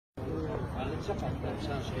This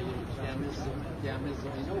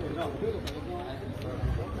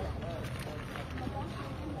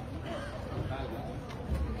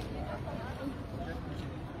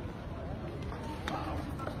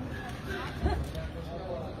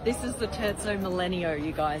is the Terzo Millennio,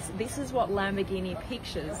 you guys. This is what Lamborghini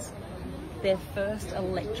pictures their first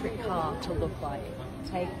electric car to look like.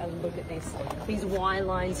 Take a look at this. These Y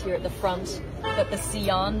lines here at the front that the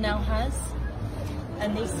Sian now has.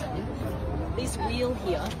 And this wheel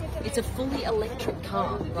here, it's a fully electric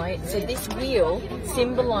car, right? So this wheel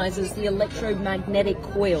symbolizes the electromagnetic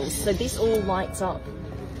coils. So this all lights up.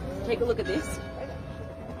 Take a look at this.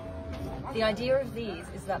 The idea of these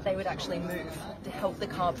is that they would actually move to help the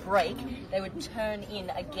car brake. They would turn in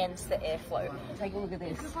against the airflow. Take a look at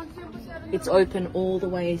this. It's open all the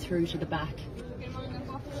way through to the back.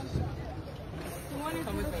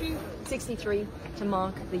 63 to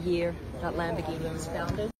mark the year that Lamborghini was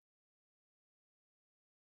founded.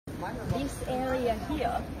 This area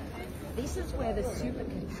here, this is where the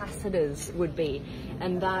supercapacitors would be,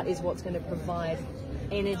 and that is what's going to provide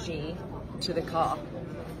energy to the car.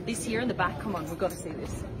 This here in the back, come on, we've got to see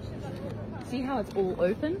this. See how it's all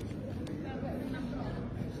open?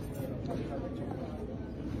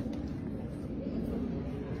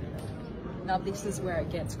 Now this is where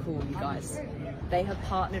it gets cool, you guys. They have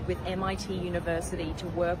partnered with MIT University to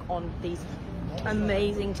work on these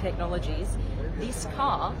amazing technologies. This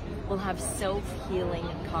car will have self-healing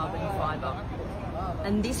carbon fiber.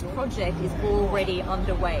 And this project is already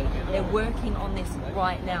underway. They're working on this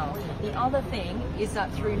right now. The other thing is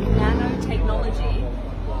that through nanotechnology,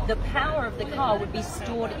 the power of the car would be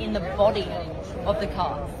stored in the body of the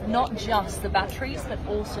car. Not just the batteries, but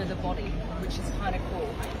also the body, which is kind of cool.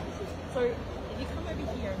 So if you come over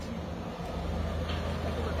here and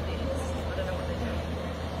take a look at this, I don't know what they're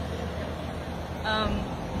doing.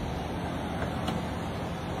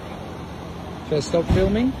 Should I stop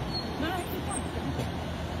filming? No.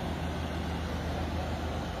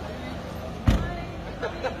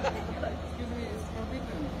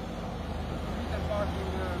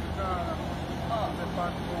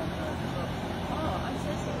 I'm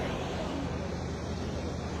so sorry.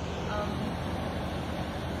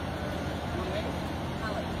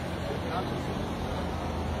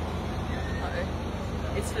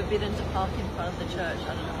 It's forbidden to park in front of the church.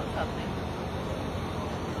 I don't know what's happening.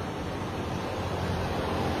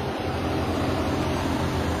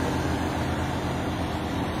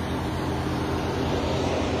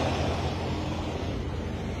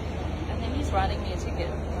 And then he's writing me a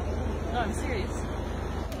ticket. No, I'm serious.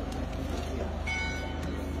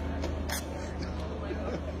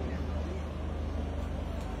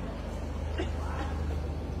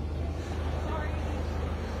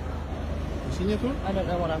 I don't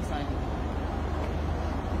know what I'm saying.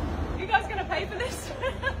 You guys gonna pay for this?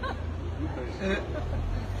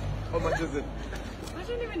 How much is it? I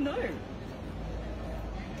don't even know. Does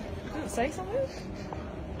it say something?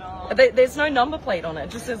 No. There's no number plate on it.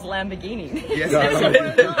 It just says Lamborghini. Yes.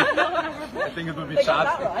 I think it will be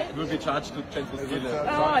charged. Right? It will be charged to 20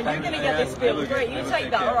 Oh, you're gonna get this bill. Great, you take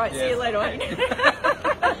that. All right, see you later.